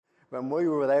When we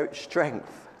were without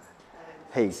strength,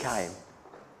 he came.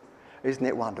 Isn't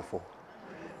it wonderful?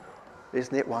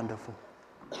 Isn't it wonderful?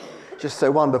 Just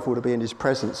so wonderful to be in his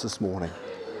presence this morning.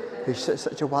 He's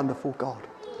such a wonderful God.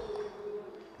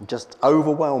 I'm just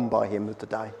overwhelmed by him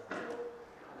today.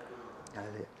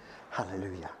 Hallelujah.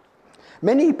 Hallelujah.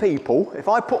 Many people, if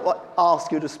I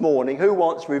ask you this morning, who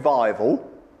wants revival?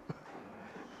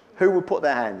 Who will put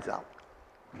their hands up?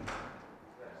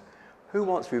 Who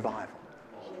wants revival?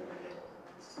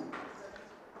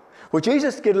 Well,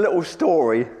 Jesus did a little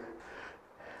story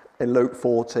in Luke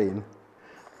 14.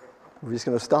 We're just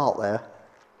going to start there.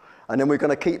 And then we're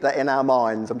going to keep that in our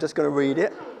minds. I'm just going to read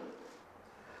it.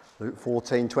 Luke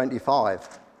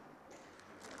 14:25.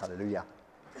 Hallelujah.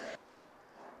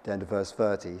 Down to verse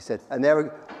 30. He said, and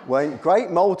there were great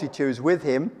multitudes with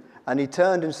him, and he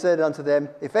turned and said unto them,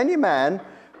 if any man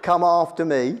come to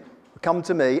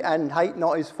me, and hate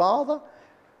not his father,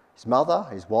 his mother,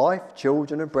 his wife,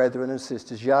 children and brethren and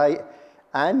sisters, yea,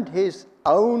 and his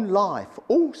own life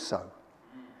also,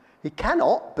 he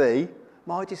cannot be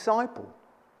my disciple.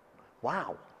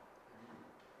 Wow.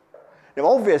 Now,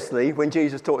 obviously, when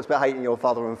Jesus talks about hating your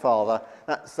father and father,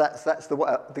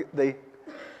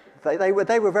 they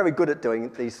were very good at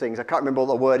doing these things. I can't remember what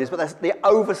the word is, but they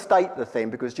overstate the thing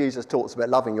because Jesus talks about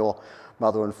loving your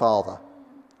mother and father.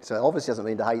 So it obviously doesn't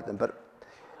mean to hate them, but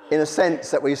in a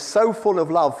sense that we're so full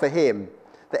of love for him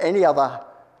that any other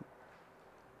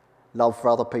love for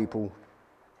other people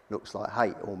looks like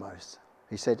hate almost.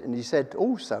 He said, and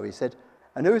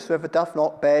whosoever doth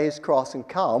not bear his cross and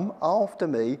come after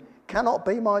me cannot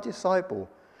be my disciple.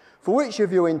 For which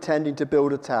of you intending to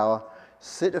build a tower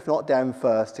sitteth not down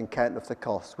first and counteth the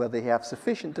cost, whether he have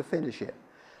sufficient to finish it,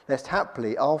 lest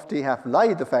haply after he hath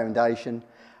laid the foundation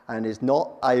and is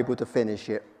not able to finish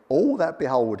it, all that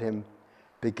behold him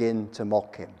begin to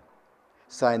mock him,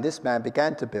 saying, this man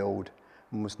began to build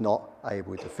and was not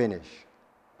able to finish.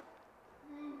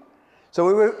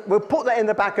 So we'll put that in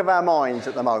the back of our minds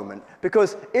at the moment,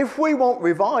 because if we want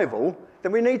revival,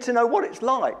 then we need to know what it's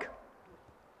like.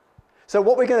 So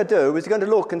what we're going to do is we're going to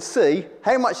look and see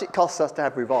how much it costs us to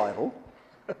have revival,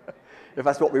 if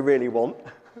that's what we really want.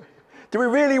 Do we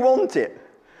really want it?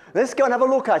 Let's go and have a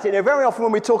look at it. Now, very often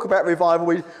when we talk about revival,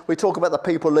 we talk about the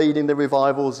people leading the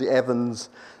revivals, the Evans,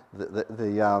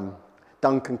 the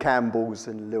Duncan Campbells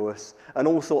and Lewis, and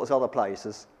all sorts of other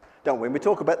places, don't we? We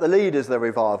talk about the leaders of the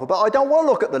revival, but I don't want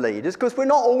to look at the leaders because we're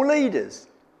not all leaders,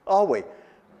 are we?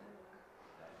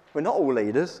 We're not all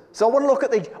leaders. So I want to look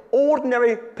at the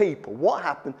ordinary people. What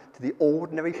happened to the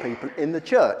ordinary people in the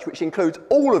church, which includes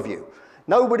all of you.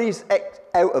 Nobody's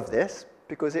out of this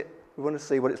because we want to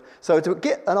see what it's... So to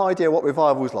get an idea of what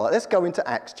revival is like, let's go into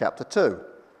Acts chapter 2.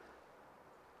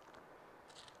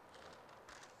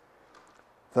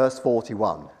 Verse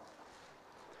 41.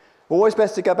 Always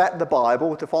best to go back to the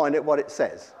Bible to find out what it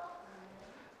says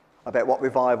about what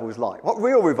revival is like, what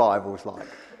real revival is like.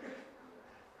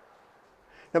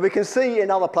 Now, we can see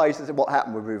in other places what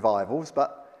happened with revivals,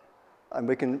 and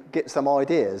we can get some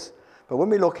ideas. But when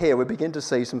we look here, we begin to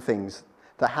see some things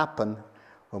that happen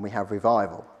when we have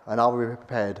revival. And are we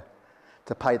prepared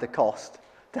to pay the cost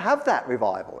to have that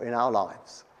revival in our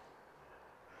lives?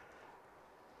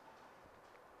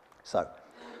 So,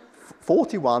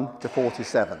 41 to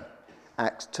 47,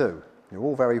 Acts 2. You're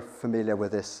all very familiar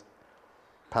with this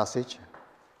passage.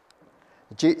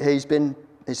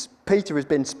 Peter has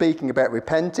been speaking about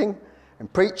repenting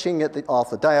and preaching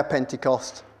after the day of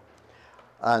Pentecost.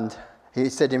 And he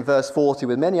said in verse 40,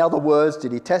 with many other words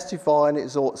did he testify and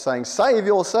exhort, saying, save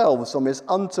yourselves from this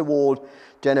untoward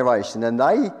generation. And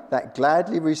they that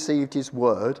gladly received his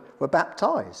word were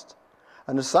baptized.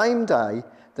 And the same day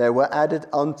there were added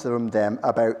unto them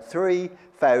about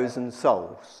 3,000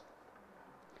 souls.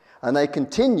 And they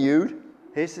continued,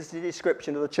 here's the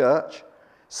description of the church,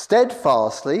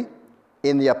 steadfastly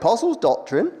in the apostles'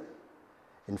 doctrine,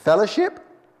 in fellowship,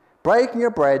 breaking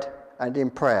of bread, and in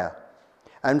prayer.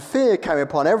 And fear came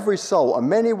upon every soul, and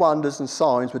many wonders and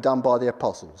signs were done by the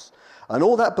apostles. And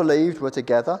all that believed were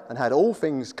together, and had all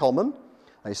things common.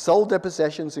 They sold their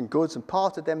possessions and goods, and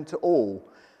parted them to all,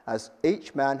 as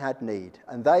each man had need.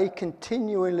 And they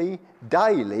continually,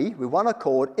 daily, with one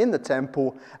accord, in the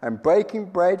temple, and breaking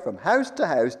bread from house to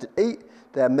house, did eat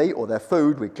their meat or their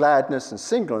food with gladness and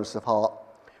singleness of heart,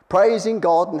 praising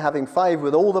God and having favour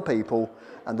with all the people,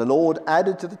 and the Lord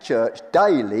added to the church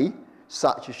daily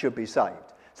such as should be saved.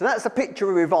 So that's a picture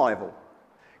of revival.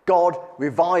 God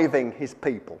reviving his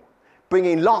people,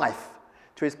 bringing life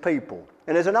to his people.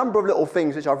 And there's a number of little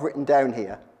things which I've written down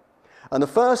here. And the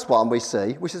first one we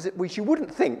see, which you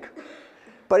wouldn't think,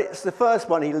 But it's the first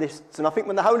one he lists. And I think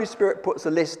when the Holy Spirit puts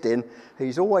a list in,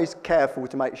 he's always careful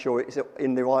to make sure it's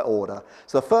in the right order.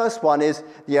 So the first one is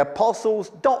the apostles'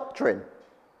 doctrine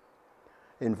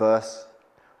in verse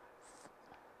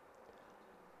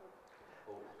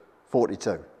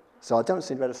 42. So I don't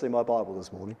seem to be able to see my Bible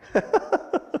this morning.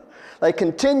 They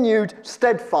continued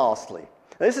steadfastly.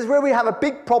 And this is where we have a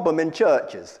big problem in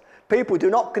churches. People do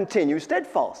not continue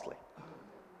steadfastly,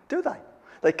 do they?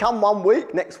 They come 1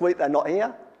 week, next week they're not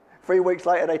here. 3 weeks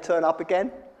later they turn up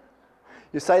again.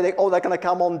 You say, they're going to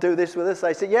come on and do this with us.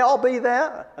 They say, yeah, I'll be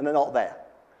there. And they're not there.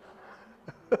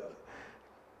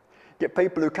 Get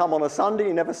people who come on a Sunday,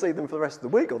 you never see them for the rest of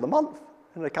the week or the month.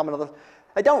 And they come another.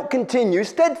 They don't continue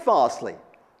steadfastly.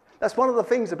 That's one of the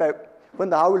things about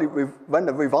when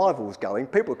the revival's going,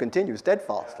 people continue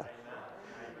steadfastly.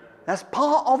 That's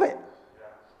part of it.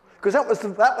 Because that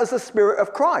was the Spirit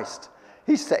of Christ.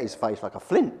 He set his face like a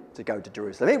flint to go to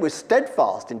Jerusalem. He was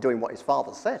steadfast in doing what his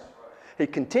Father said. He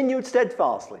continued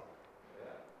steadfastly.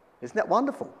 Isn't that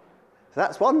wonderful? So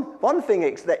that's one thing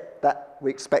that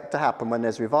we expect to happen when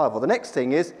there's revival. The next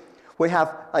thing is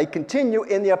they continue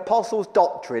in the apostles'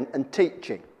 doctrine and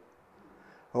teaching.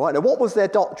 All right, now what was their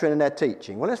doctrine and their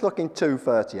teaching? Well, let's look in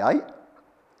 2:38.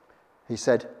 He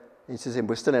says,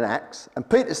 we're still in Acts, and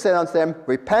Peter said unto them,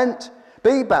 repent,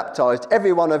 be baptized,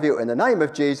 every one of you, in the name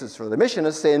of Jesus for the remission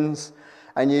of sins,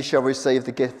 and ye shall receive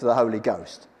the gift of the Holy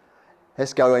Ghost.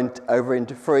 Let's go over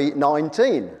into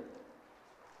 3:19.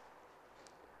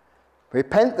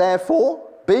 Repent therefore,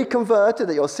 be converted,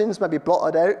 that your sins may be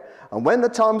blotted out, and when the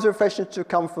times of refreshing shall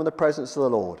come from the presence of the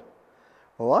Lord.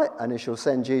 All right? And he shall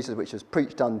send Jesus, which was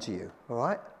preached unto you. All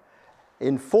right?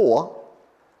 In 4,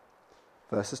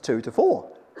 verses 2-4.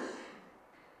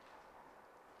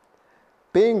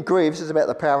 Being grieved, this is about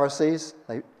the Pharisees.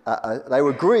 They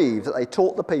were grieved that they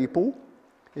taught the people,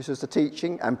 this was the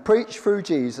teaching, and preached through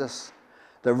Jesus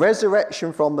the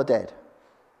resurrection from the dead.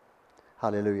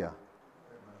 Hallelujah.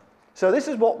 So this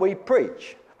is what we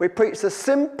preach. We preach the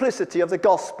simplicity of the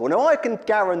gospel. Now, I can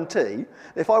guarantee,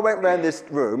 if I went around this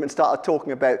room and started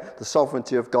talking about the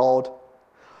sovereignty of God,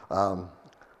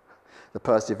 the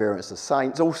perseverance of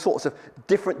saints, all sorts of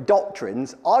different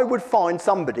doctrines, I would find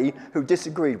somebody who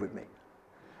disagreed with me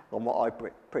on what I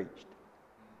preached.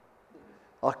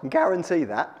 I can guarantee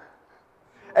that.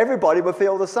 Everybody would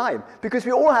feel the same, because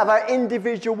we all have our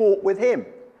individual walk with him.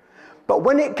 But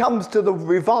when it comes to the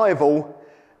revival,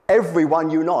 everyone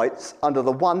unites under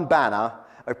the one banner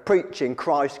of preaching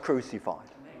Christ crucified.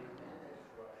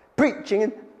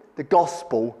 Preaching the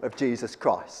gospel of Jesus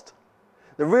Christ.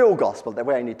 The real gospel,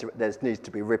 there needs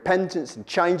to be repentance and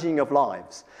changing of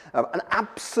lives. An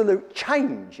absolute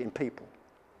change in people.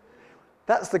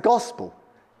 That's the gospel.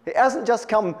 It hasn't just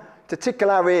come to tickle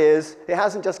our ears. It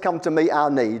hasn't just come to meet our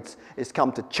needs. It's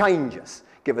come to change us,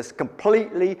 give us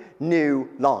completely new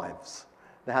lives.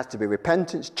 There has to be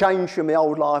repentance, change from the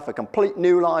old life, a complete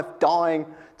new life, dying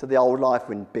to the old life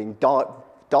and being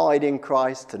died in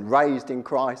Christ and raised in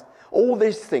Christ. All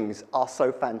these things are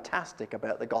so fantastic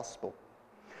about the gospel.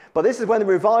 But this is when the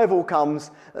revival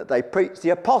comes, that they preach the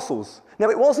apostles. Now,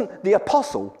 it wasn't the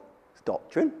apostles'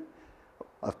 doctrine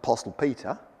of Apostle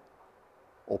Peter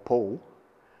or Paul.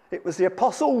 It was the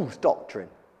apostles' doctrine.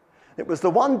 It was the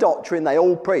one doctrine they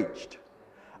all preached.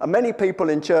 And many people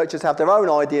in churches have their own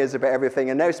ideas about everything,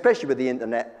 and now, especially with the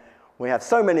internet, we have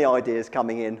so many ideas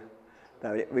coming in.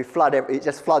 It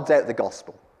just floods out the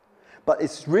gospel. But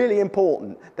it's really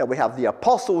important that we have the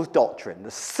apostles' doctrine,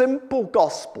 the simple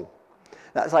gospel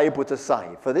that's able to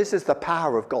save. For this is the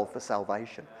power of God for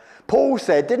salvation. Paul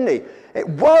said, didn't he?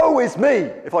 Woe is me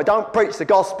if I don't preach the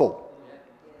gospel.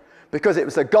 Because it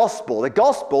was the gospel. The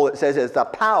gospel, it says, is the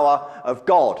power of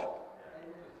God.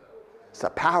 It's the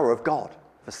power of God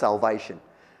for salvation.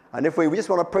 And if we just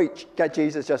want to preach that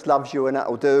Jesus just loves you and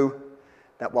that'll do,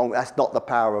 that's not the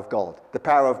power of God. The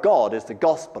power of God is the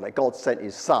gospel, that God sent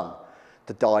his son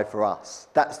to die for us.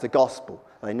 That's the gospel.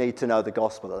 They need to know the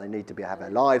gospel, that they need to have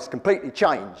their lives completely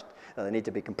changed, that they need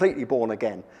to be completely born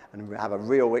again and have a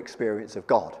real experience of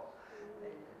God.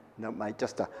 No, mate,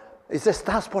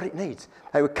 that's what it needs.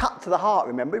 They were cut to the heart,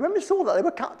 remember? Remember we saw that? They were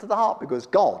cut to the heart because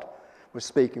God was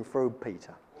speaking through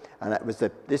Peter. And that was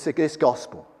this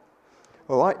gospel.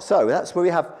 All right, so that's where we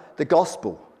have the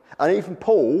gospel. And even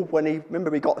Paul, when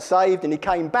he got saved and he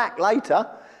came back later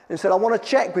and said, I want to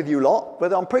check with you lot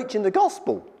whether I'm preaching the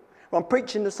gospel. I'm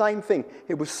preaching the same thing.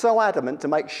 He was so adamant to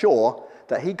make sure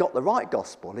that he got the right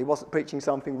gospel. He wasn't preaching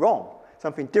something wrong,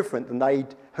 something different than they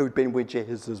who'd been with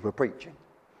Jesus were preaching.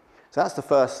 So that's the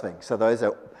first thing. So there's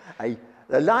a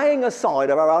laying aside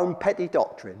of our own petty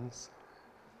doctrines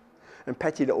and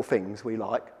petty little things we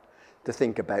like, to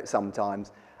think about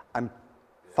sometimes, and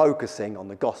focusing on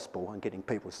the gospel and getting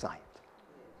people saved.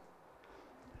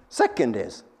 Second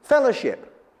is fellowship.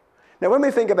 Now, when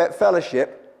we think about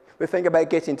fellowship, we think about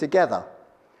getting together.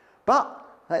 But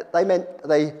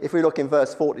if we look in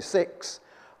verse 46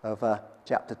 of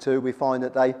chapter 2, we find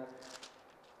that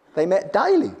they met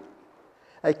daily.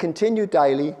 They continued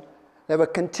daily. They were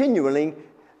continually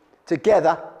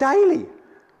together daily.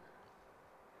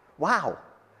 Wow.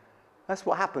 That's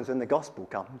what happens when the gospel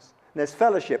comes. And there's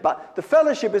fellowship. But the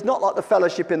fellowship is not like the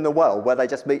fellowship in the world where they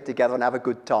just meet together and have a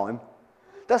good time.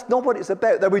 That's not what it's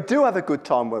about. Though we do have a good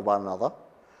time with one another.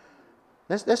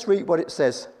 Let's read what it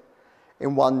says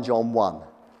in 1 John 1.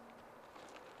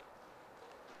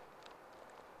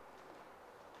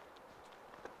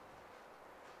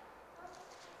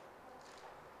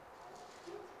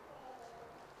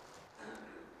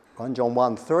 John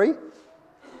 1:3.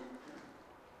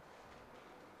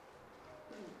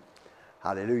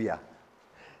 Hallelujah.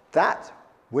 That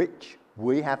which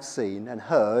we have seen and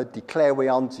heard declare we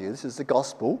unto you, this is the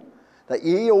gospel, that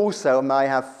ye also may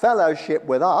have fellowship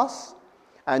with us,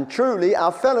 and truly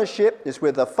our fellowship is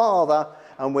with the Father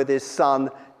and with his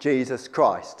Son, Jesus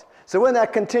Christ. So when they're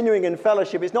continuing in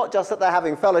fellowship, it's not just that they're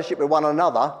having fellowship with one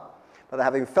another, but they're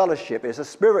having fellowship. It's a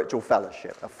spiritual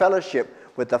fellowship, a fellowship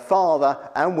with the Father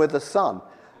and with the Son.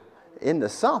 In the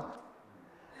Son.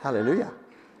 Hallelujah.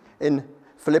 In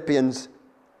Philippians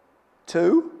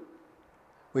 2,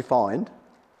 we find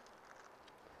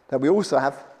that we also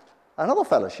have another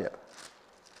fellowship.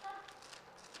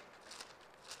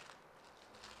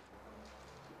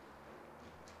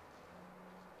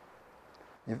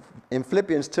 In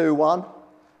Philippians 2:1,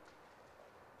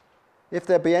 if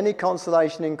there be any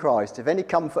consolation in Christ, if any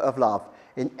comfort of love,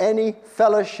 in any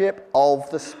fellowship of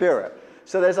the Spirit.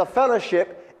 So there's a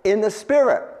fellowship in the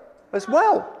Spirit as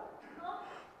well.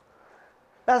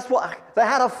 That's what they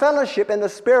had, a fellowship in the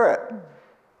Spirit.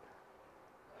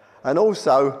 And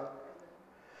also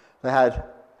they had,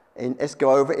 let's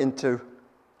go over into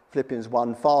Philippians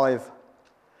 1:5,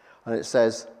 and it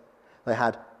says they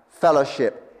had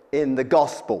fellowship in the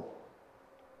gospel.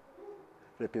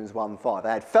 Philippians 1:5. They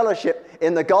had fellowship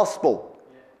in the gospel.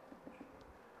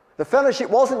 The fellowship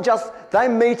wasn't just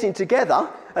them meeting together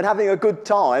and having a good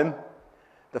time.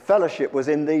 The fellowship was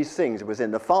in these things. It was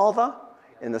in the Father,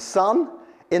 in the Son,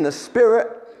 in the Spirit,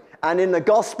 and in the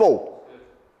gospel.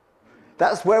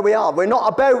 That's where we are. We're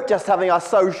not about just having our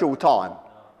social time.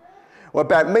 We're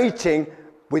about meeting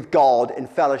with God in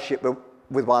fellowship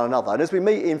with one another. And as we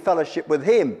meet in fellowship with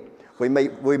him, we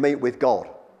meet with God.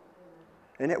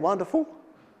 Isn't it wonderful?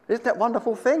 Isn't that a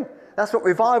wonderful thing? That's what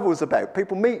revival is about.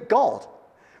 People meet God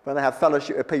when they have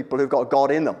fellowship with people who've got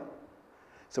God in them.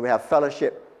 So we have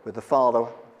fellowship with the Father,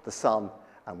 the Son,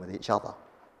 and with each other.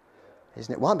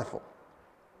 Isn't it wonderful?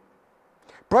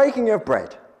 Breaking of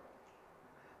bread.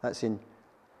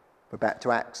 We're back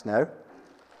to Acts now.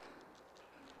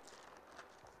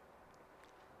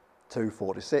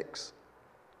 2:46.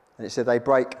 And it said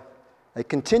they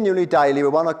continually daily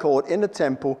with one accord in the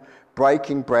temple,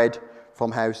 breaking bread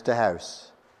from house to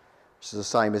house. Which is the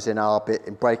same as in our bit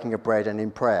in breaking of bread and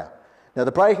in prayer. Now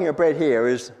the breaking of bread here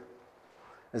is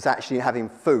actually having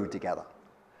food together.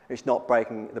 It's not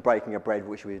the breaking of bread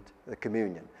which would the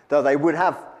communion. Though they would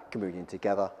have communion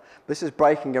together. This is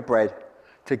breaking of bread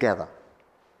together.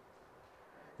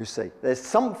 You see, there's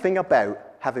something about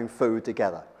having food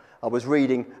together. I was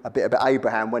reading a bit about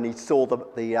Abraham when he saw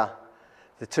the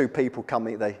two people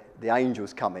coming, the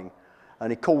angels coming,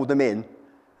 and he called them in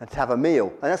and to have a meal.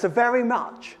 And that's a very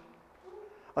much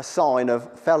a sign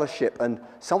of fellowship and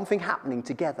something happening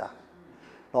together.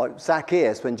 Like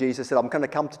Zacchaeus, when Jesus said, I'm going to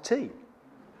come to tea.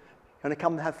 I'm going to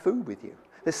come and have food with you.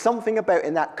 There's something about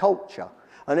in that culture.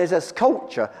 And there's this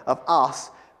culture of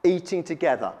us eating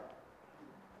together.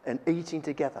 And eating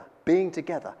together, being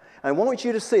together. And I want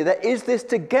you to see there is this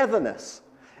togetherness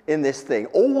in this thing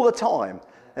all the time.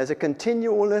 There's a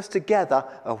continualness together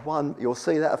of one. You'll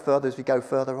see that further as we go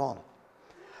further on.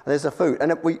 And there's a food.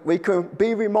 And we can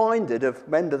be reminded of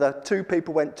when the two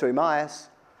people went to Emmaus,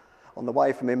 on the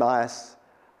way from Emmaus,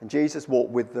 and Jesus walked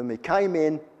with them. He came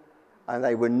in, and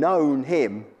they were known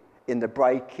him in the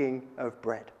breaking of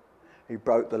bread. He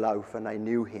broke the loaf, and they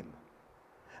knew him.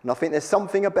 And I think there's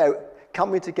something about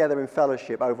coming together in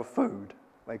fellowship over food,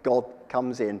 where God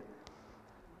comes in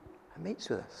and meets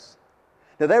with us.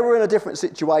 Now, they were in a different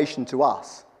situation to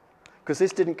us, because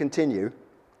this didn't continue.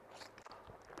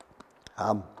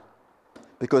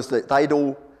 Because they'd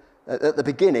all, at the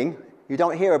beginning, you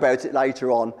don't hear about it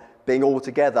later on, being all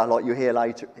together like you hear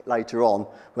later on,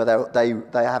 where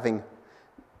they're having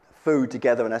food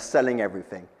together and they're selling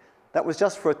everything. That was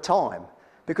just for a time.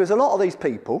 Because a lot of these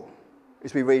people,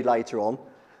 as we read later on,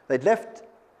 they'd left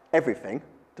everything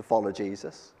to follow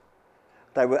Jesus.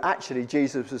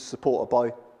 Jesus was supported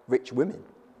by rich women.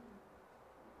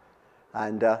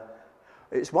 And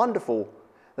it's wonderful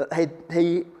that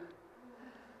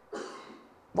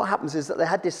what happens is that they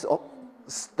had this,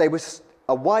 they were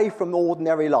away from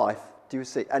ordinary life, do you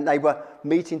see? And they were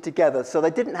meeting together, so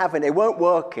they weren't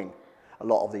working, a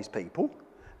lot of these people.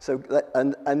 So,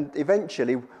 and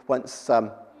eventually, once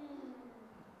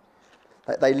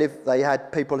they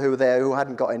had people who were there who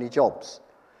hadn't got any jobs.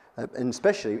 And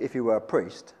especially if you were a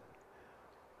priest,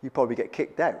 you'd probably get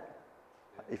kicked out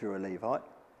if you were a Levite,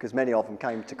 because many of them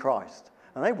came to Christ,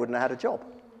 and they wouldn't have had a job.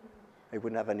 They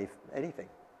wouldn't have anything.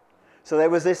 So there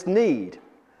was this need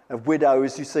of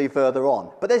widows you see further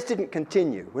on. But this didn't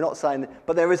continue. We're not saying that,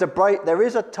 but there is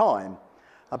a time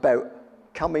about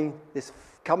coming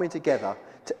together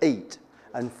to eat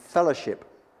and fellowship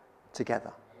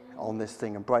together on this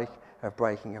thing of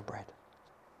breaking of bread.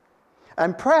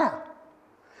 And prayer.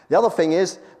 The other thing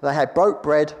is they had broke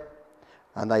bread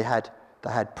and they had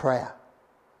prayer.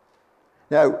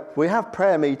 Now, we have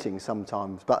prayer meetings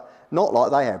sometimes, but not like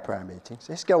they had prayer meetings.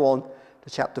 Let's go on to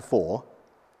chapter 4,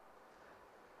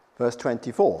 verse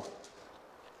 24.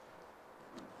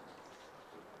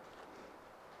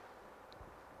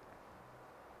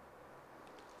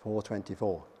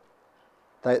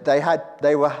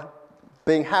 They were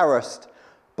being harassed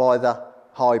by the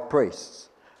high priests.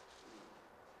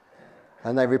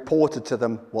 And they reported to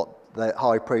them what the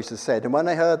high priest had said. And when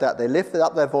they heard that, they lifted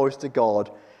up their voice to God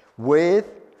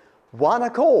with one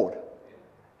accord.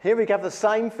 Here we have the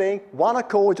same thing, one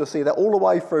accord. You'll see that all the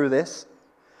way through this.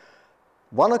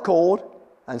 One accord,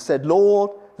 and said,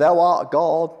 Lord, thou art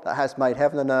God that hast made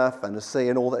heaven and earth and the sea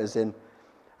and all that is in.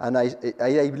 And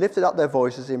they lifted up their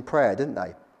voices in prayer, didn't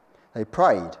they? They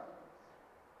prayed.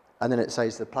 And then it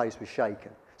says the place was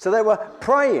shaken. So they were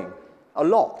praying a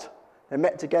lot. They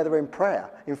met together in prayer.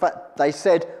 In fact, they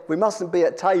said, we mustn't be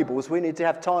at tables. We need to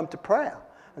have time to prayer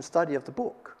and study of the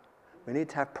book. We need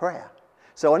to have prayer.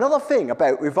 So another thing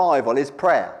about revival is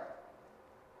prayer.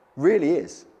 Really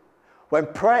is. When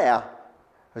prayer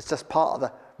is just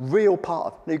real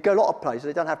part of... You go a lot of places,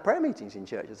 they don't have prayer meetings in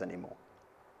churches anymore.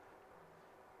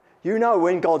 You know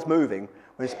when God's moving,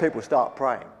 when people start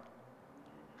praying.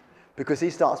 Because he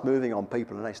starts moving on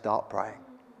people and they start praying.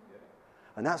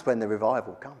 And that's when the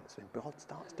revival comes, when God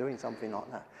starts doing something like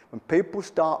that. When people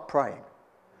start praying.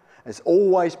 There's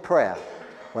always prayer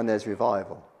when there's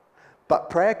revival. But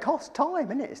prayer costs time,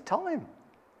 isn't it? It's time.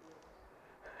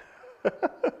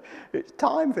 It's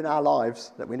time in our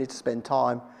lives that we need to spend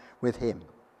time with him.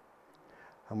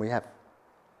 And we have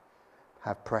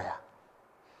prayer.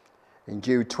 In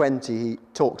Jude 20, he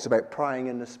talks about praying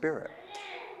in the Spirit.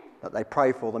 That they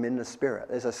pray for them in the Spirit.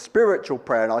 There's a spiritual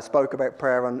prayer, and I spoke about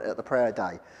prayer at the prayer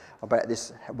day, about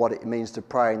this, what it means to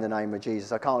pray in the name of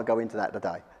Jesus. I can't go into that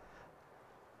today.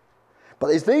 But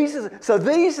these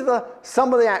are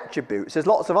some of the attributes. There's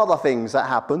lots of other things that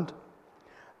happened.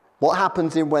 What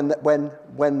happens when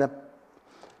the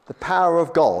power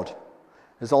of God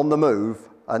is on the move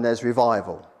and there's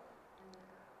revival?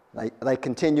 They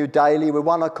continue daily with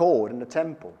one accord in the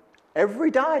temple.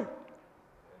 Every day.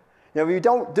 If you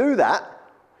don't do that,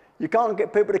 you can't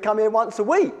get people to come here once a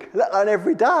week, let alone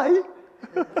every day.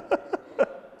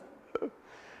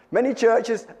 Many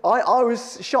churches, I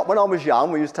was shocked when I was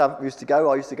young. I used to go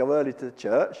early to the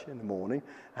church in the morning,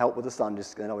 help with the Sunday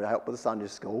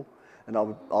school, and I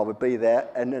would be there,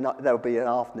 and then there would be an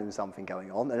afternoon something going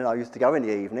on, and then I used to go in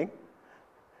the evening,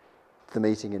 to the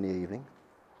meeting in the evening.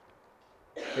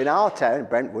 In our town,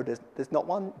 Brentwood, there's not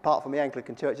one, apart from the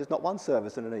Anglican church, there's not one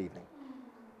service in an evening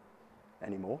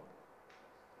anymore.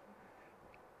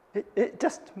 It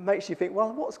just makes you think,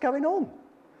 well, what's going on?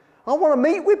 I want to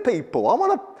meet with people. I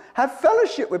want to have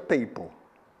fellowship with people.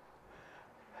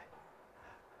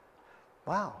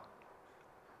 Wow.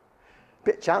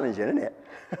 Bit challenging, isn't it?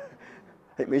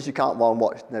 It means you can't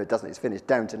watch, no, it doesn't, it's finished,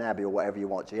 Downton Abbey or whatever you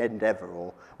watch, Endeavour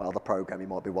or other programme you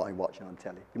might be watching on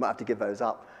telly. You might have to give those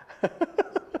up.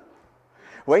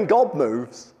 When God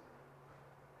moves,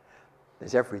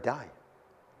 there's every day.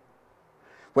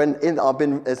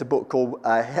 There's a book called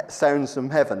Sounds from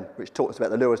Heaven, which talks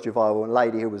about the Lewis revival and a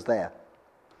lady who was there.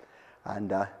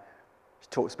 And she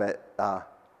talks about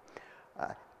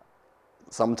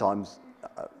sometimes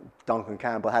Duncan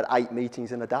Campbell had 8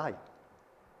 meetings in a day.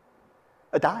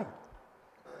 A day.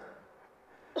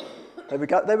 They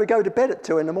would go to bed at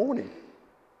 2 in the morning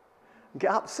and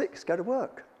get up 6, go to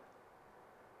work.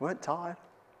 Weren't tired.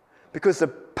 Because the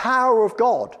power of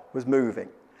God was moving.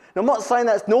 Now, I'm not saying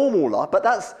that's normal life, but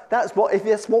that's what, if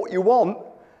that's what you want,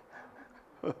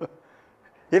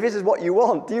 If this is what you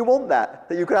want, do you want that?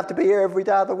 That you could have to be here every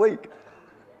day of the week?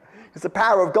 Because the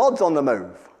power of God's on the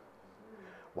move.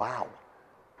 Wow.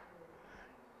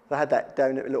 They had that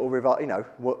down at a little river,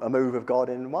 a move of God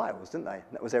in Wales, didn't they?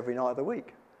 That was every night of the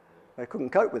week. They couldn't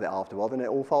cope with it after a while, then it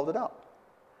all folded up.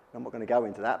 I'm not going to go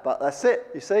into that, but that's it,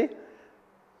 you see.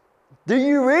 Do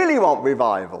you really want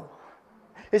revival?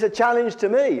 It's a challenge to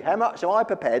me. How much am I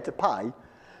prepared to pay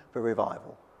for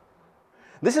revival?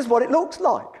 This is what it looks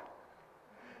like.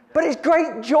 But it's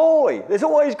great joy. There's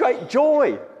always great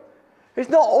joy. It's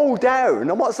not all down.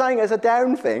 I'm not saying it's a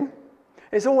down thing.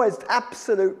 It's always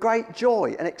absolute great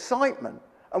joy and excitement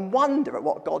and wonder at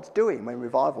what God's doing when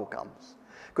revival comes.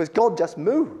 Because God just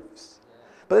moves.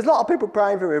 But there's a lot of people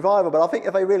praying for revival, but I think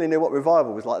if they really knew what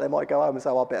revival was like, they might go home and say,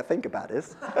 well, I better think about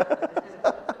this.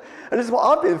 And this is what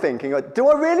I've been thinking. Do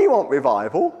I really want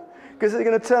revival? Because it's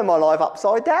going to turn my life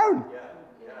upside down.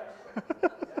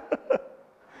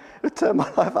 It'll turn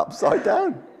my life upside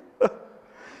down.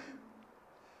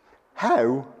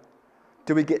 How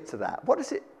do we get to that?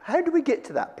 How do we get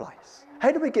to that place?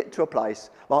 How do we get to a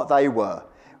place like they were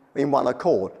in one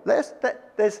accord?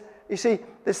 You see,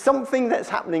 there's something that's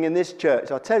happening in this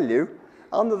church. I tell you,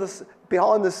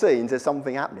 behind the scenes, there's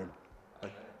something happening.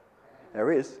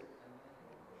 There is.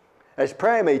 There's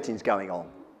prayer meetings going on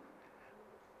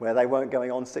where they weren't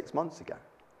going on 6 months ago.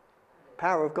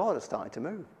 Power of God is starting to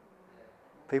move.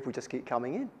 People just keep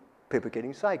coming in. People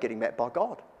getting saved, getting met by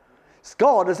God.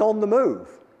 God is on the move.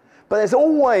 But there's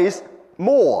always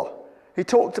more. He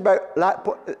talked about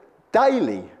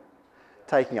daily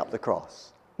taking up the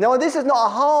cross. Now, this is not a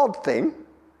hard thing.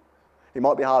 It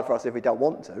might be hard for us if we don't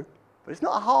want to, but it's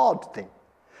not a hard thing.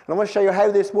 And I want to show you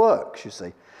how this works, you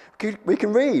see. We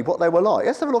can read what they were like.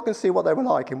 Let's have a look and see what they were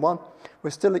like in one.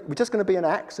 We're just going to be in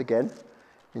Acts again,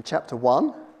 in chapter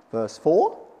 1, verse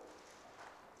 4.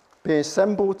 Being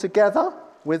assembled together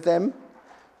with them.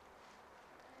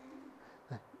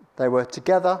 They were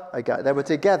together again. They were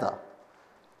together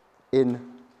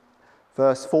in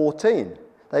verse 14.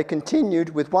 They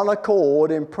continued with one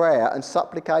accord in prayer and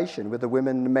supplication with the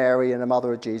women Mary and the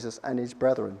mother of Jesus and his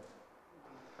brethren.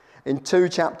 In 2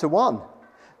 chapter 1,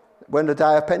 when the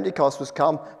day of Pentecost was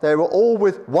come, they were all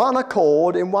with one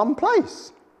accord in one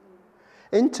place.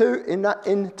 In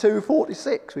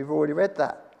 2:46, we've already read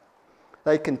that.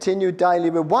 They continued daily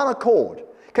with one accord.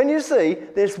 Can you see?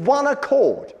 There's one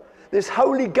accord. This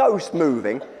Holy Ghost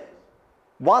moving,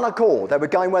 one accord. They were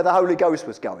going where the Holy Ghost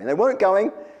was going. They weren't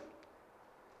going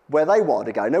where they wanted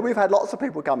to go. Now, we've had lots of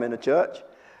people come into church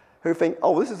who think,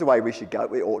 oh, this is the way we should go,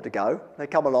 we ought to go. They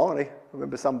come along, and I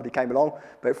remember somebody came along,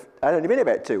 but it had only been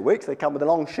about 2 weeks, they come with a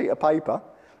long sheet of paper,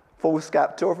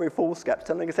 foolscap, 2 or 3 foolscaps,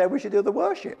 telling us how we should do the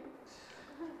worship.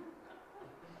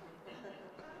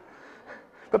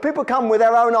 But people come with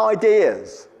their own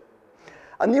ideas.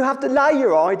 And you have to lay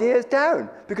your ideas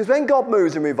down. Because when God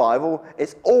moves in revival,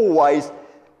 it's always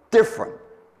different.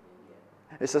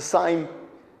 It's the same,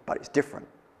 but it's different.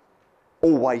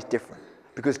 Always different.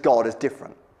 Because God is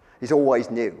different. He's always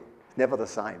new. Never the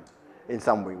same in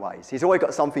some ways. He's always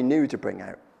got something new to bring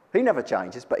out. He never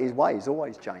changes, but his ways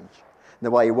always change. And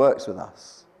the way he works with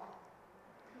us.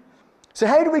 So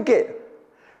how do we get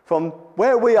from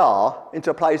where we are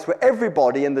into a place where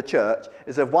everybody in the church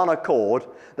is of one accord?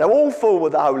 They're all full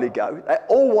with the Holy Ghost. They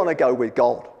all want to go with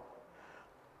God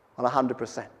on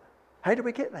 100%. How do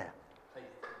we get there?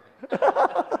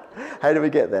 How do we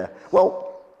get there?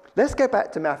 Well, let's go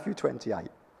back to Matthew 28,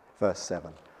 verse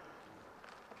 7.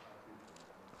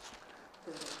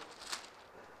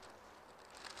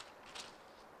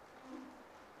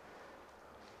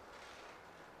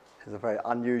 It's a very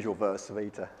unusual verse for me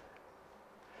to...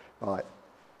 Right.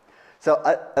 So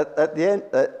at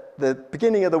the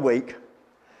beginning of the week,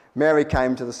 Mary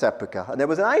came to the sepulchre, and there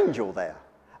was an angel there.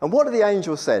 And what did the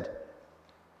angel said?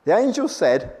 The angel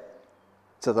said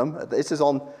to them, this is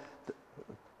on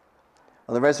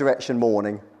the resurrection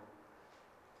morning,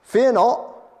 "Fear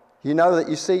not, you know that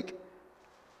you seek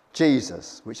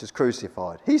Jesus, which is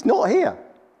crucified. He's not here,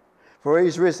 for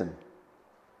he's risen.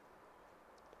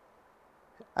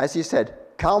 As he said,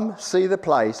 come see the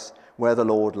place where the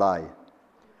Lord lay.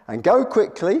 And go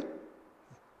quickly,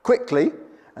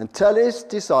 and tell his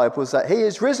disciples that he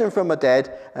is risen from the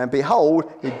dead, and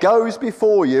behold, he goes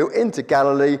before you into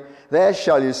Galilee. There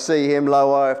shall you see him,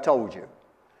 lo, I have told you."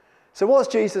 So what's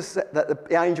Jesus that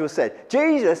the angel said?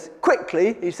 Jesus,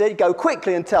 quickly, he said, go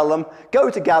quickly and tell them, go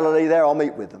to Galilee, there I'll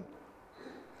meet with them.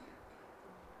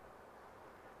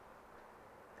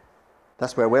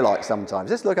 That's where we're like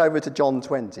sometimes. Let's look over to John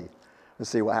 20 and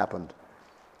see what happened.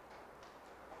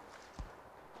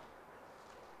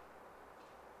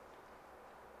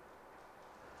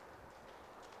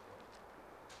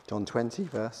 John 20,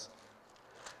 verse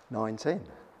 19.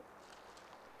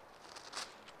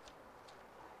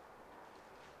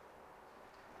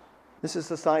 This is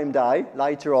the same day,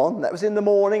 later on. That was in the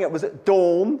morning, it was at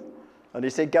dawn. And he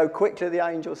said, go quickly, the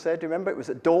angel said. Remember, it was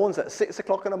at dawn, so at 6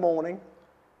 o'clock in the morning.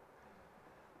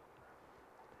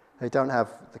 They don't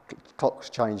have the clocks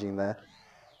changing there.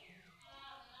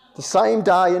 The same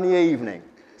day in the evening.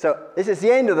 So this is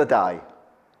the end of the day.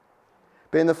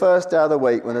 Being the first day of the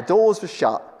week, when the doors were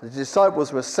shut, the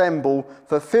disciples were assembled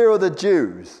for fear of the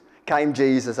Jews, came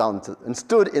Jesus unto and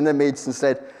stood in the midst and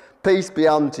said, peace be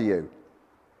unto you.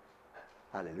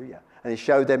 Hallelujah. And he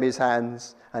showed them his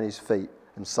hands and his feet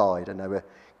and side, and they were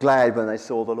glad when they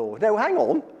saw the Lord. Now, hang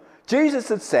on. Jesus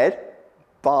had said,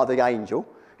 by the angel,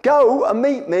 go and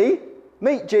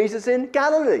meet Jesus in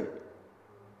Galilee.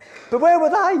 But where were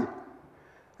they?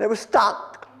 They were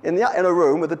stuck in a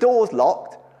room with the doors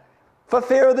locked for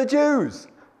fear of the Jews.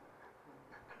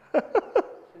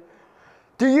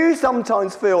 Do you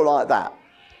sometimes feel like that?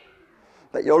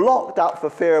 That you're locked up for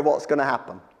fear of what's going to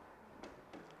happen?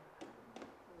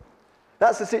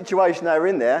 That's the situation they were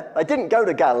in there. They didn't go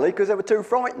to Galilee because they were too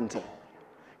frightened,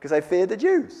 because they feared the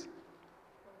Jews.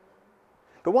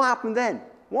 But what happened then?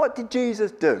 What did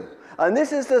Jesus do? And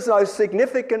this is the most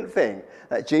significant thing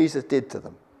that Jesus did to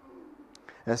them.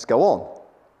 Let's go on.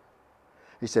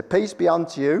 He said, peace be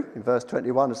unto you, in verse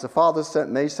 21, as the Father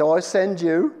sent me, so I send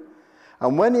you.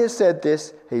 And when he had said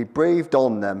this, he breathed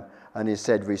on them, and he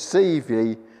said, receive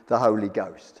ye the Holy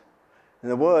Ghost. And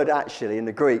the word actually, in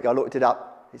the Greek, I looked it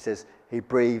up, it says, he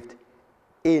breathed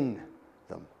in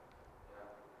them.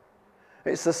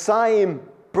 It's the same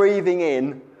breathing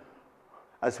in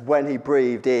as when he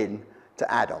breathed in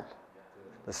to Adam.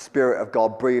 The Spirit of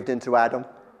God breathed into Adam.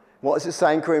 What does it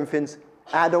say in Corinthians?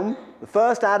 Adam, the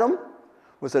first Adam,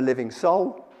 was a living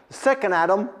soul. The second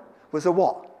Adam was a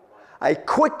what? A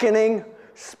quickening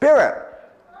spirit.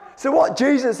 So what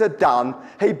Jesus had done,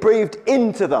 he breathed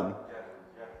into them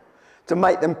to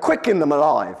make them, quicken them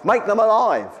alive, make them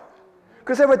alive.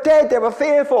 Because they were dead, they were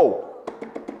fearful.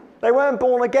 They weren't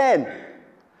born again.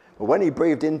 But when he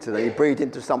breathed into them, he breathed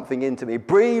into something into them. He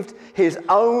breathed his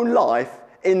own life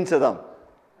into them.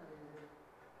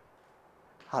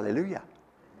 Hallelujah.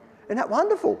 Isn't that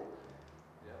wonderful?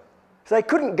 So they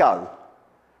couldn't go.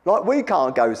 Like we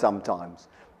can't go sometimes.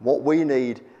 What we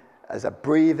need is a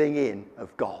breathing in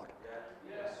of God.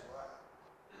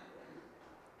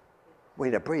 We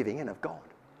need a breathing in of God.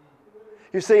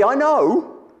 You see, I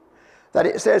know that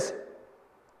it says,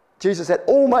 Jesus said,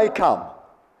 all may come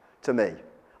to me.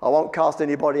 I won't cast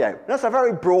anybody out. That's a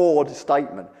very broad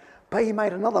statement. But he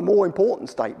made another more important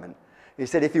statement. He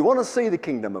said, if you want to see the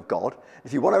kingdom of God,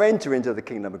 if you want to enter into the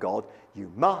kingdom of God, you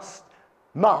must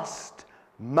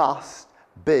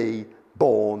be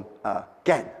born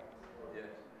again.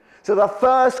 So the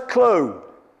first clue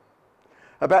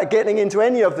about getting into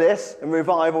any of this in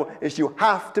revival is you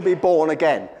have to be born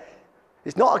again.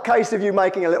 It's not a case of you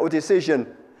making a little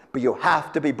decision, but you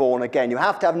have to be born again. You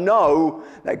have to know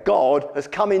that God has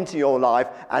come into your life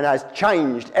and has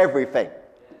changed everything.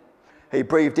 He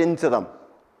breathed into them.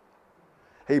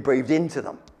 He breathed into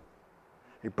them.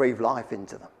 He breathed life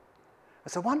into them.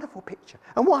 It's a wonderful picture.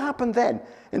 And what happened then?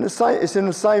 It's in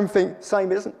the same thing.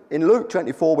 Same isn't. In Luke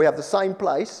 24, we have the same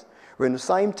place. We're in the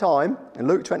same time. In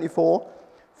Luke 24,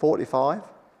 45.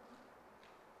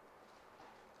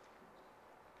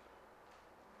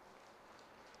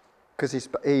 Because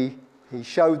he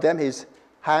showed them his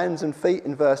hands and feet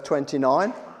in verse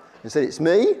 29. He said, it's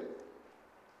me.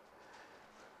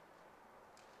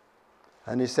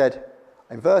 And he said,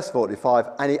 in verse 45,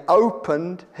 and he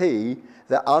opened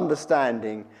their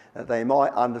understanding that they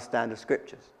might understand the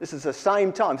scriptures. This is the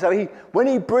same time. So when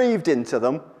he breathed into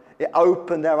them, it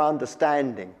opened their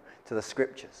understanding to the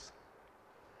scriptures.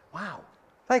 Wow.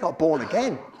 They got born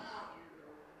again.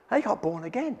 They got born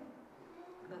again.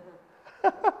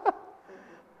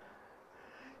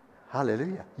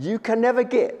 Hallelujah. You can never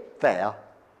get there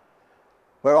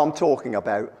where I'm talking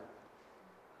about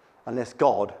unless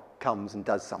God comes and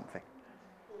does something.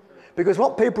 Because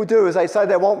what people do is they say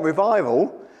they want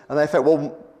revival, and they think,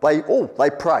 well, they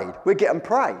prayed. We'll get them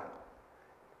pray.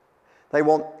 They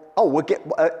want, we'll get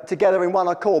together in one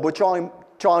accord. We'll try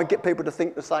and get people to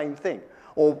think the same thing.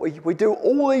 Or we do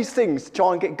all these things to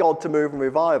try and get God to move in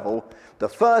revival. The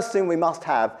first thing we must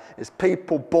have is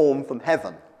people born from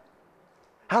heaven.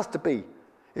 Has to be.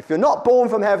 If you're not born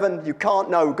from heaven, you can't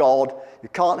know God, you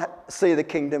can't see the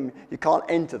kingdom, you can't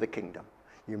enter the kingdom.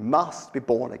 You must be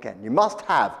born again. You must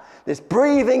have this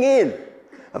breathing in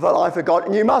of the life of God,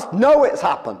 and you must know it's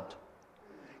happened.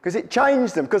 Because it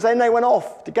changed them, because then they went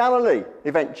off to Galilee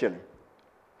eventually.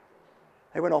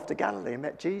 They went off to Galilee and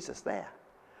met Jesus there.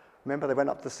 Remember, they went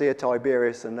up to the Sea of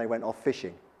Tiberias and they went off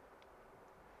fishing.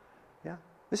 Yeah?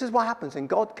 This is what happens when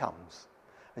God comes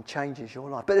and changes your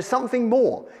life. But there's something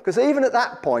more. Because even at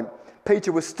that point,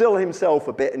 Peter was still himself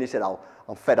a bit and he said, oh,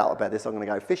 I'm fed up about this, I'm going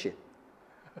to go fishing.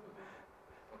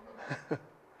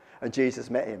 And Jesus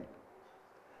met him,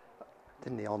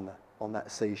 didn't he, on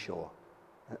that seashore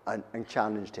and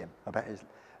challenged him about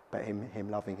him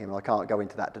loving him. I can't go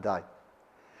into that today.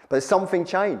 But something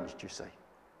changed, you see.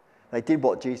 They did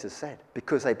what Jesus said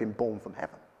because they've been born from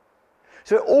heaven.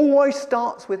 So it always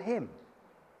starts with him.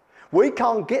 We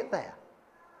can't get there.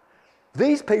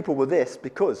 These people were this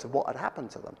because of what had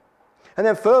happened to them. And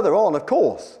then further on, of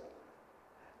course,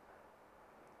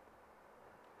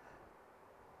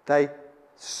 they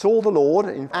saw the Lord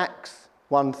in Acts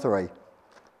 1:3.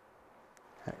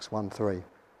 Acts 1:3.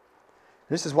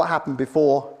 This is what happened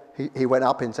before he went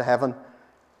up into heaven.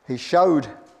 He showed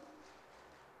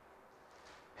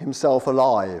himself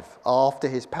alive after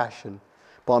his passion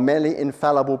by many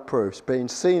infallible proofs, being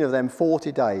seen of them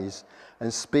 40 days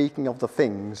and speaking of the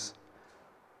things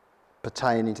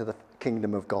pertaining to the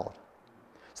kingdom of God.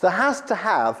 So there has to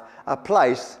have a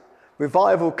place.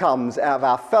 Revival comes out of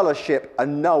our fellowship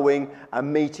and knowing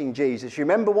and meeting Jesus. You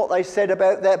remember what they said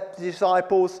about their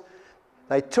disciples?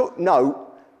 They took note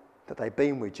that they'd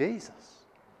been with Jesus.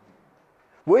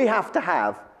 We have to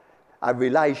have a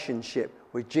relationship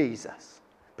with Jesus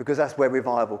because that's where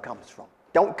revival comes from.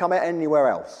 Don't come out anywhere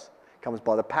else. It comes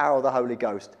by the power of the Holy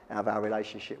Ghost out of our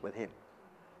relationship with him.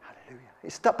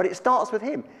 Hallelujah. But it starts with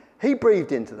him. He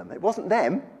breathed into them. It wasn't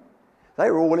them. They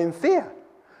were all in fear.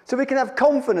 So we can have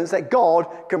confidence that God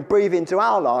can breathe into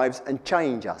our lives and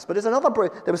change us. But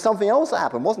there was something else that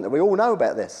happened, wasn't there? We all know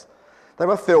about this. They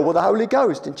were filled with the Holy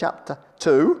Ghost in chapter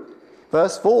 2,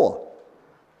 verse 4.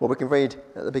 Well, we can read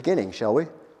at the beginning, shall we?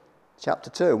 Chapter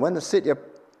 2. When the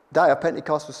day of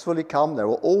Pentecost was fully come, they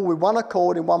were all with one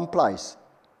accord in one place.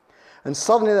 And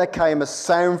suddenly there came a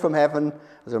sound from heaven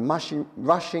as a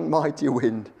rushing mighty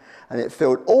wind, and it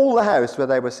filled all the house where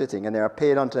they were sitting. And there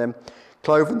appeared unto them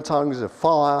cloven tongues of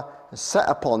fire and sat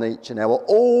upon each, and they were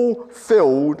all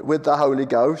filled with the Holy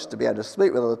Ghost to be able to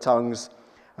speak with other tongues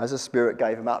as the Spirit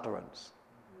gave them utterance.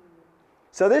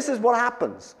 So this is what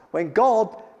happens when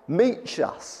God meets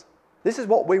us. This is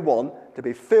what we want, to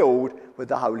be filled with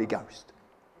the Holy Ghost.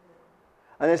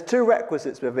 And there's two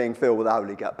requisites for being filled with the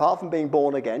Holy Ghost. Apart from being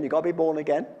born again, you've got to be born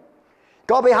again. You've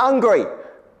got to be hungry.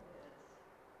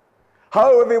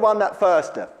 Ho, everyone that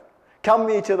thirsteth, come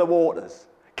ye to the waters.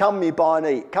 Come ye buy and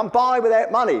eat. Come buy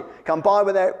without money. Come buy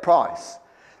without price.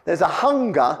 There's a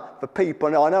hunger for people.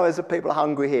 Now, I know there's people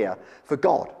hungry here for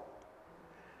God.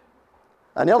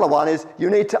 And the other one is you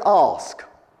need to ask.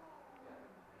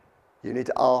 You need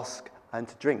to ask and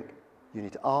to drink. You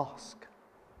need to ask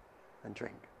and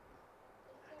drink.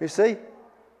 You see,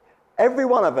 every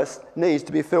one of us needs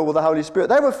to be filled with the Holy Spirit.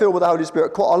 They were filled with the Holy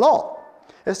Spirit quite a lot.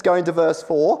 Let's go into verse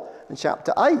 4 in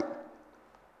chapter 8.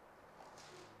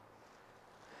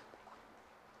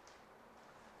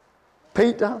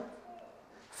 Peter,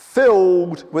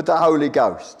 filled with the Holy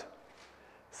Ghost,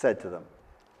 said to them.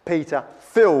 Peter,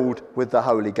 filled with the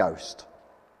Holy Ghost.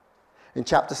 In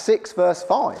chapter 6, verse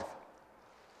 5.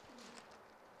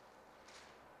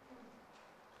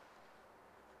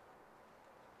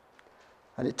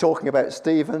 And it's talking about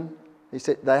Stephen. He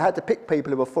said they had to pick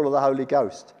people who were full of the Holy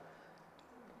Ghost.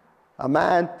 A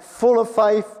man full of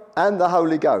faith and the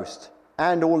Holy Ghost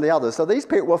and all the others. So these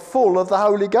people were full of the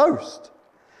Holy Ghost.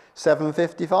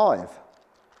 7:55.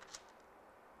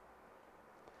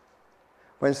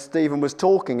 When Stephen was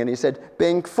talking and he said,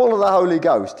 being full of the Holy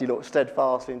Ghost, he looked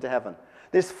steadfastly into heaven.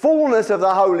 This fullness of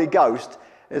the Holy Ghost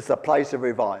is the place of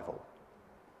revival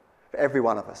for every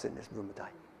one of us in this room today.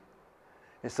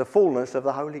 It's the fullness of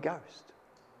the Holy Ghost.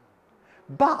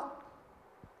 But,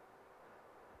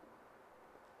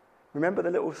 remember the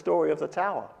little story of the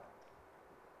tower?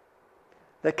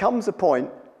 There comes a point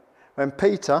when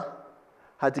Peter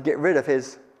had to get rid of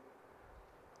his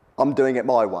I'm doing it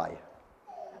my way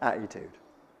attitude.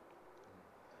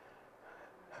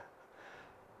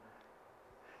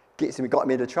 Got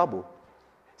him into trouble.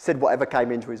 Said whatever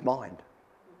came into his mind.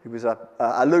 He was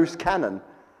a loose cannon.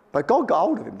 But God got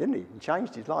hold of him, didn't he? And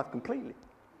changed his life completely.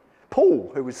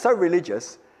 Paul, who was so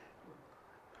religious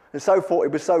and so thought he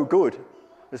was so good,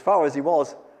 as far as he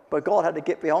was, but God had to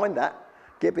get behind that,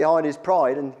 get behind his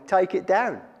pride and take it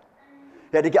down.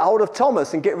 He had to get hold of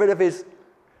Thomas and get rid of his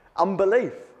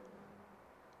unbelief.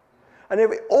 And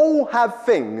we all have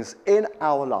things in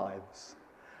our lives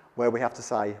where we have to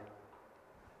say,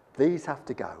 these have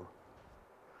to go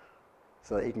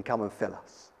so that he can come and fill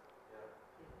us.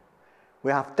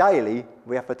 we have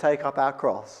to take up our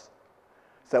cross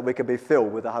so that we can be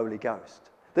filled with the Holy Ghost.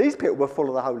 These people were full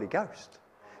of the Holy Ghost.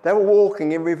 They were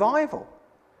walking in revival.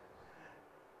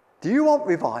 Do you want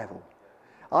revival?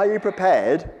 Are you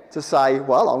prepared to say,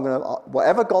 well, I'm going to,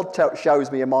 whatever God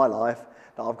shows me in my life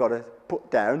that I've got to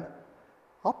put down,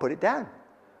 I'll put it down.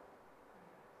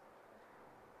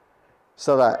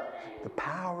 So that the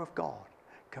power of God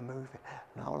can move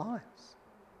in our lives.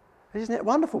 Isn't it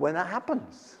wonderful when that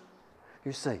happens?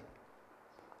 You see.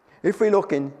 If we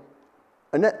look in,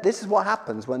 and this is what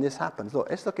happens when this happens. Look,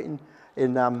 let's look in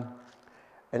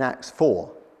Acts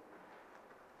 4.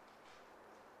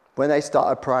 When they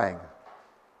started praying.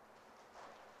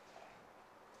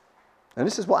 And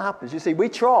this is what happens. You see, we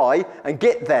try and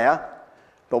get there,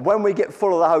 but when we get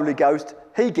full of the Holy Ghost,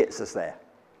 he gets us there.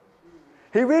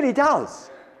 He really does.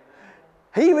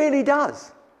 He really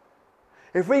does.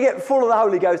 If we get full of the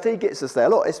Holy Ghost, he gets us there.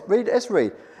 Look, let's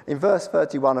read in verse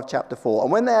 31 of chapter 4.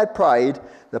 And when they had prayed,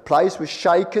 the place was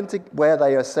shaken to where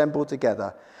they assembled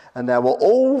together. And they were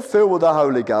all filled with the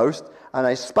Holy Ghost, and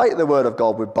they spake the word of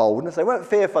God with boldness. They weren't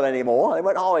fearful anymore. They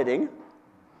weren't hiding.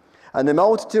 And the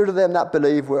multitude of them that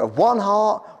believed were of one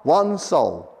heart, one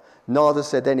soul. Neither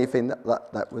said anything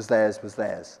that was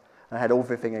theirs. And had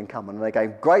everything in common. And they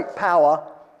gave great power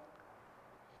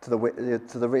to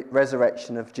the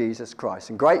resurrection of Jesus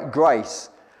Christ. And great grace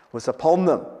was upon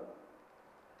them.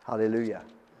 Hallelujah.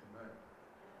 Amen.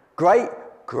 Great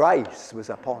grace was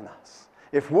upon us.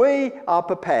 If we are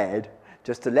prepared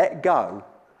just to let go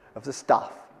of the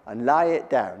stuff and lay it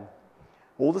down,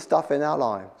 all the stuff in our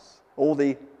lives, all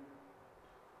the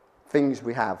things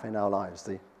we have in our lives,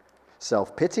 the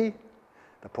self-pity,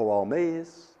 the poor old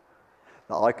me's,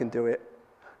 that I can do it,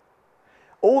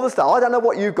 all the stuff. I don't know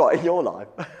what you've got in your life.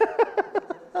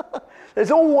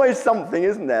 There's always something,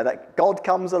 isn't there, that God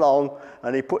comes along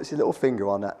and he puts his little finger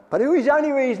on that. But the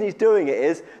only reason he's doing it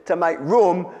is to make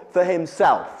room for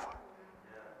himself.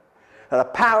 And the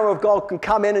power of God can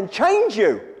come in and change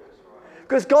you.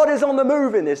 Because God is on the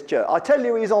move in this church. I tell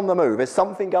you, he's on the move. There's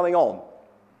something going on.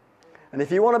 And if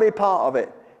you want to be part of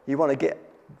it, you want to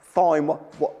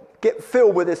get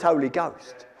filled with this Holy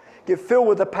Ghost. Get filled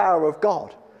with the power of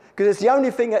God. Because it's the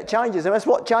only thing that changes them. That's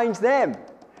what changed them.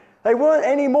 They weren't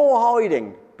any more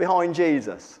hiding behind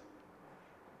Jesus.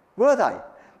 Were they?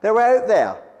 They were out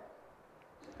there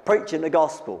preaching the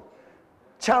gospel.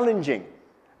 Challenging.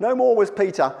 No more was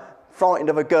Peter frightened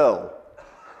of a girl.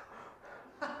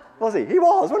 Was he? He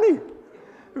was, wasn't he?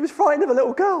 He was frightened of a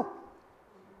little girl.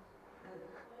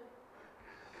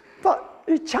 But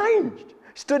he changed.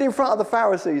 Stood in front of the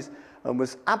Pharisees and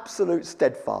was absolute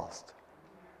steadfast.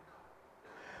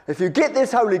 If you get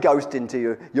this Holy Ghost into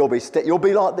you, you'll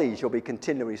be like these. You'll be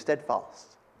continually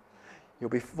steadfast. You'll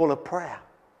be full of prayer.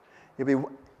 You'll be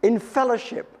in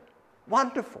fellowship.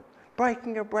 Wonderful.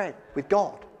 Breaking of bread with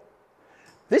God.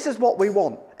 This is what we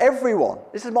want. Everyone.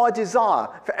 This is my desire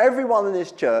for everyone in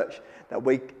this church, that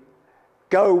we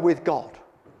go with God.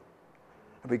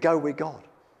 And we go with God.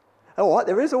 All right,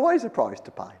 there is always a price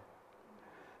to pay.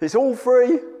 It's all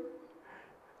free.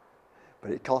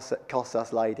 But it costs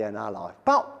us lay down our life.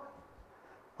 But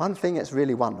one thing that's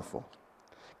really wonderful,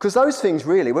 because those things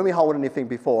really, when we hold anything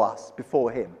before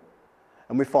him,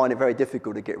 and we find it very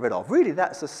difficult to get rid of, really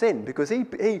that's a sin, because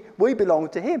we belong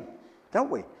to him, don't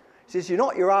we? He says, you're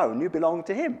not your own, you belong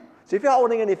to him. So if you're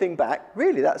holding anything back,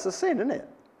 really that's a sin, isn't it?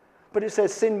 But it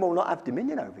says sin will not have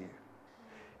dominion over you.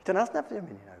 It doesn't have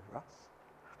dominion over us.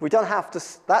 We don't have to,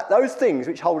 those things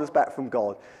which hold us back from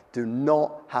God do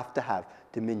not have to have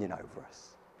dominion over us.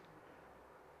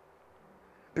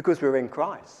 Because we're in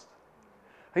Christ.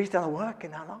 He's done a work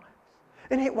in our lives.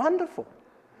 Isn't it wonderful?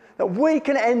 That we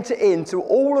can enter into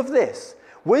all of this.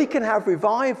 We can have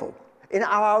revival in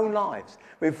our own lives.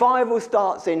 Revival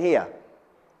starts in here.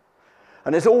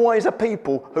 And there's always a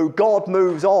people who God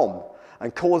moves on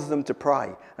and causes them to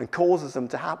pray and causes them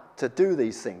to do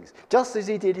these things. Just as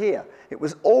he did here. It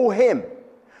was all him.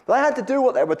 They had to do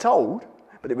what they were told,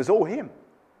 but it was all him.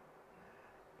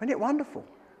 Isn't it wonderful?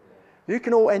 You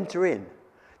can all enter in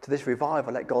to this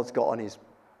revival that God's got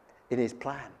in his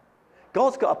plan.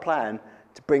 God's got a plan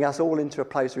to bring us all into a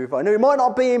place of revival. Now, it might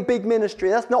not be in big ministry.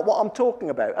 That's not what I'm talking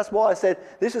about. That's why I said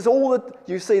this is all that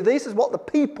you see. This is what the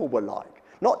people were like,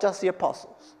 not just the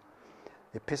apostles.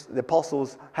 The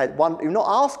apostles had one. I'm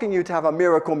not asking you to have a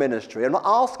miracle ministry. I'm not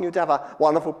asking you to have a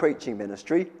wonderful preaching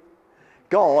ministry.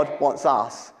 God wants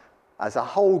us as a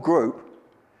whole group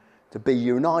to be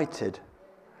united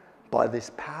by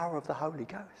this power of the Holy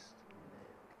Ghost.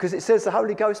 Because it says the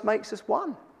Holy Ghost makes us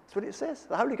one. That's what it says.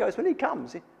 The Holy Ghost, when he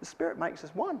comes, the Spirit makes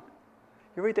us one.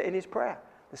 You read it in his prayer.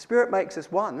 The Spirit makes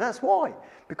us one. And that's why.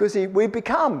 Because we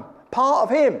become part of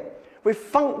him. We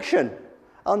function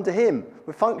under him.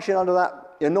 We function under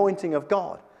that anointing of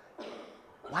God.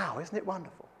 Wow, isn't it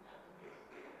wonderful?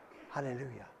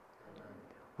 Hallelujah.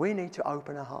 We need to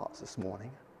open our hearts this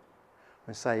morning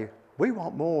and say, we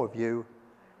want more of you,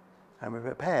 and we're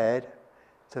prepared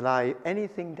to lay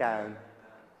anything down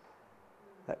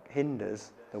that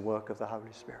hinders the work of the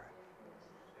Holy Spirit.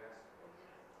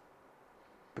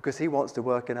 Because he wants to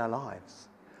work in our lives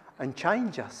and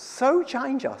change us, so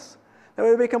change us that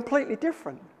we'll be completely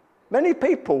different. Many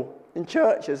people in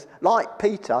churches like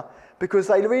Peter because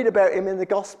they read about him in the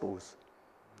Gospels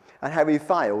and how he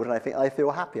failed, and I think they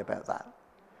feel happy about that.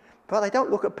 But they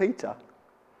don't look at Peter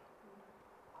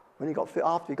when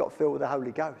after he got filled with the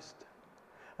Holy Ghost,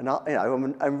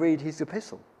 and read his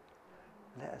epistle.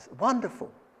 It's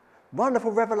wonderful,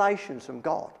 wonderful revelations from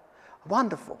God,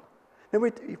 wonderful. Now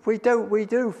we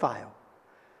do fail,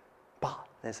 but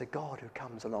there's a God who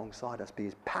comes alongside us. By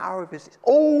his power of his, it's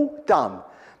all done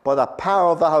by the power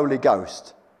of the Holy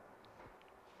Ghost,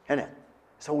 isn't it?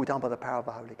 It's all done by the power of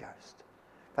the Holy Ghost.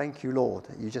 Thank you, Lord,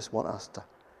 that you just want us to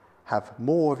have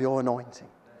more of your anointing.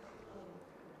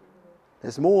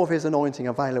 There's more of his anointing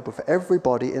available for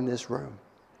everybody in this room.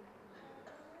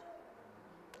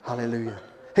 Hallelujah.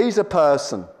 He's a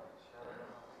person.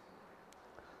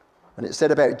 And it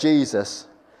said about Jesus,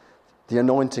 the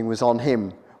anointing was on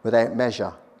him without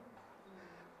measure.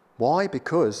 Why?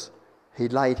 Because he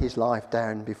laid his life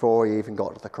down before he even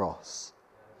got to the cross.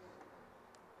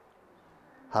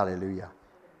 Hallelujah.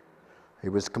 He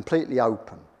was completely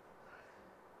open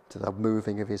to the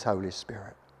moving of his Holy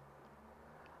Spirit.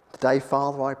 Today,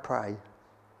 Father, I pray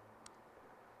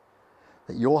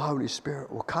that your Holy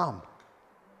Spirit will come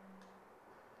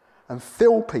and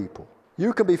fill people.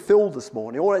 You can be filled this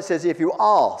morning. All it says, if you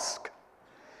ask,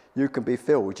 you can be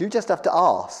filled. You just have to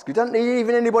ask. You don't need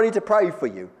even anybody to pray for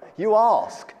you. You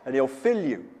ask, and he'll fill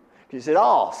you. He said,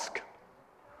 ask.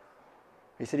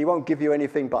 He said he won't give you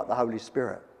anything but the Holy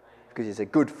Spirit because he's a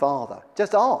good Father.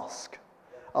 Just ask.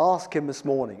 Ask him this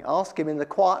morning. Ask him in the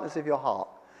quietness of your heart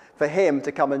for him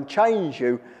to come and change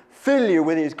you, fill you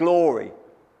with his glory.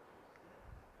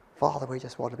 Father, we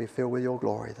just want to be filled with your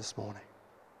glory this morning.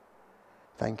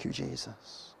 Thank you,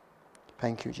 Jesus.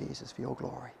 Thank you, Jesus, for your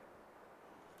glory.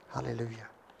 Hallelujah.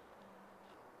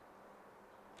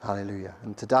 Hallelujah.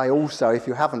 And today also, if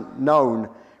you haven't known,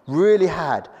 really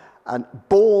had a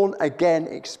born-again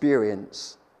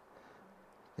experience,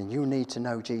 then you need to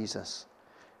know Jesus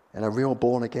in a real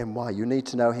born-again way. You need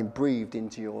to know him breathed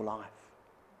into your life.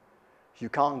 You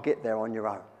can't get there on your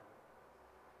own.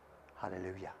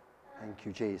 Hallelujah. Thank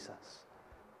you, Jesus.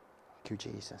 Thank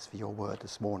you, Jesus, for your word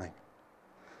this morning.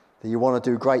 That you want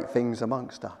to do great things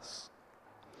amongst us.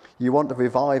 You want to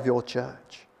revive your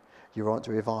church. You want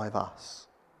to revive us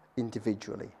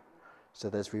individually. So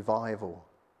there's revival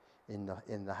in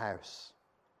the house.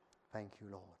 Thank you,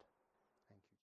 Lord.